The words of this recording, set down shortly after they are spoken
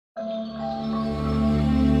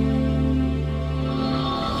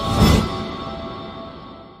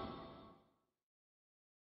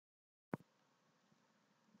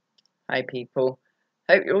Hi people,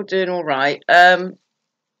 hope you're all doing all right.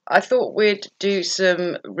 I thought we'd do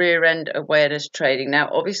some rear end awareness training. Now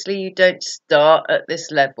obviously you don't start at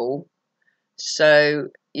this level, so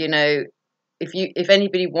you know, if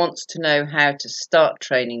anybody wants to know how to start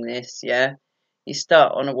training this, yeah, you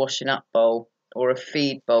start on a washing up bowl or a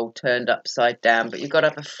feed bowl turned upside down, but you've got to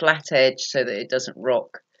have a flat edge so that it doesn't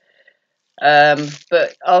rock.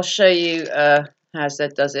 But I'll show you how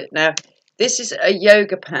Zed does it. Now this is a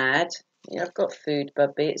yoga pad. Yeah, I've got food,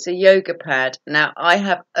 Bubby. It's a yoga pad. Now, I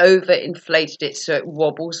have over-inflated it so it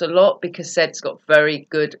wobbles a lot because Zed's got very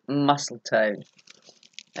good muscle tone.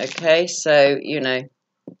 Okay, so, you know,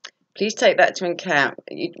 please take that to account.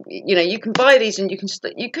 You know, you can buy these and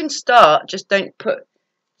you can start, just don't put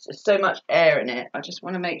so much air in it. I just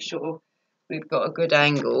want to make sure we've got a good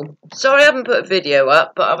angle. Sorry I haven't put a video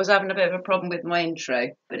up, but I was having a bit of a problem with my intro.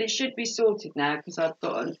 But it should be sorted now because I've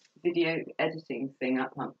got a video editing thing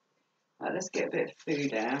up. Right, let's get a bit of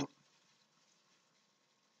food out.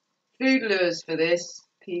 Food lures for this,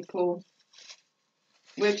 people.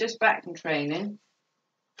 We're just back from training.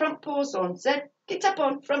 Front paws on, Zed. Get up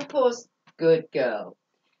on, front paws. Good girl.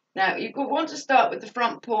 Now, you want to start with the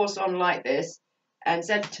front paws on like this, and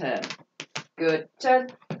Zed turn. Good, turn,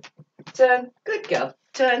 turn. Good girl,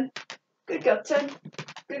 turn. Good girl, turn.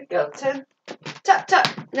 Good girl, turn. Tuck,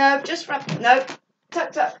 tuck. No, just front. No.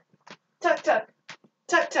 Tuck, tuck. Tuck, tuck.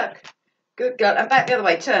 Tuck, tuck. Good girl. And back the other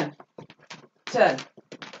way. Turn. Turn.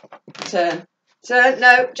 Turn. Turn.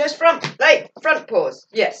 No. Just front. Front paws.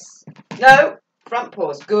 Yes. No. Front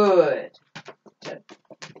paws. Good. Turn.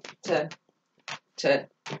 Turn. Turn.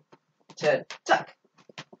 Turn. Tuck.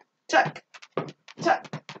 Tuck. Tuck.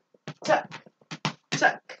 Tuck.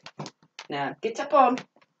 Tuck. Now get up on.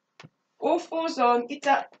 All fours on. Get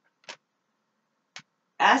up.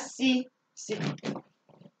 Assi. See.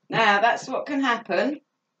 Now that's what can happen.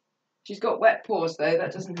 She's got wet paws though,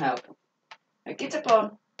 that doesn't help. Now get up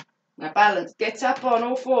on. Now balance. Get up on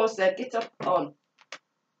all fours there. Get up on.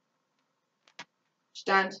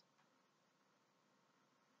 Stand.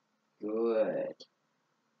 Good.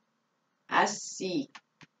 Assi.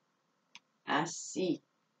 Assi.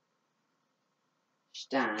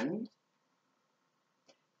 Stand.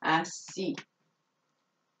 Assi.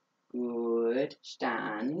 Good.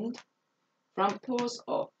 Stand. Front paws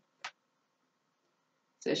off.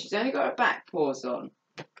 So she's only got her back paws on.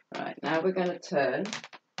 Right, now we're going to turn.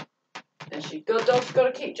 And she's got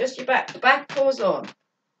to keep just your back paws on.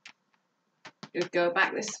 Good girl,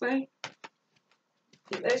 back this way.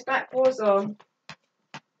 Keep those back paws on.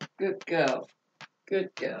 Good girl.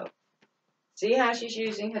 Good girl. See how she's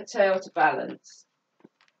using her tail to balance.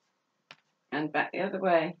 And back the other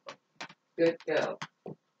way. Good girl.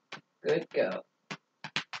 Good girl.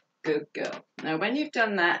 Good girl. Now when you've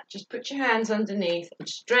done that, just put your hands underneath and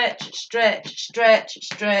stretch, stretch, stretch,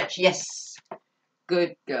 stretch. Yes.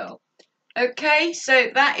 Good girl. Okay, so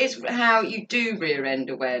that is how you do rear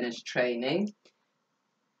end awareness training.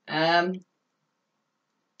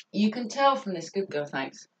 You can tell from this, good girl,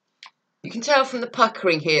 thanks. You can tell from the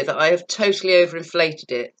puckering here that I have totally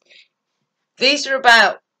overinflated it. These are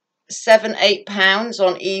about £7–8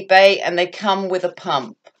 on eBay and they come with a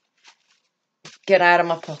pump. Get out of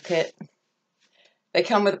my pocket. They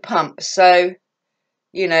come with a pump, so,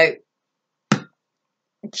 you know,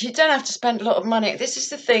 you don't have to spend a lot of money. This is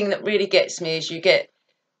the thing that really gets me, is you get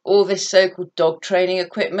all this so-called dog training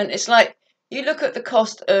equipment. It's like, you look at the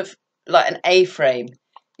cost of, like, an A-frame.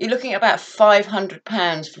 You're looking at about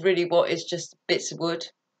 £500 for really what is just bits of wood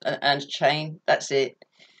and chain. That's it.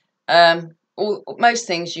 Most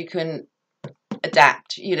things you can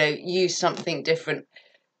adapt, you know, use something different.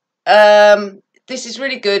 This is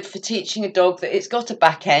really good for teaching a dog that it's got a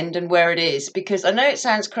back end and where it is, because I know it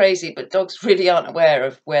sounds crazy, but dogs really aren't aware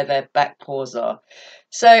of where their back paws are.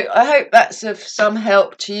 So I hope that's of some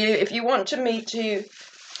help to you. If you want me to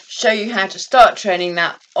show you how to start training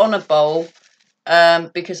that on a bowl,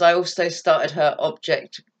 because I also started her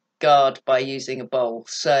object guard by using a bowl.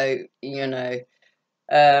 So, you know,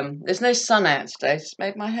 there's no sun out today. It's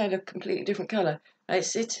made my hair look a completely different colour. Right,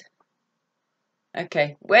 sit.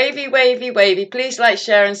 Okay, wavy, wavy, wavy. Please like,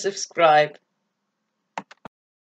 share and subscribe.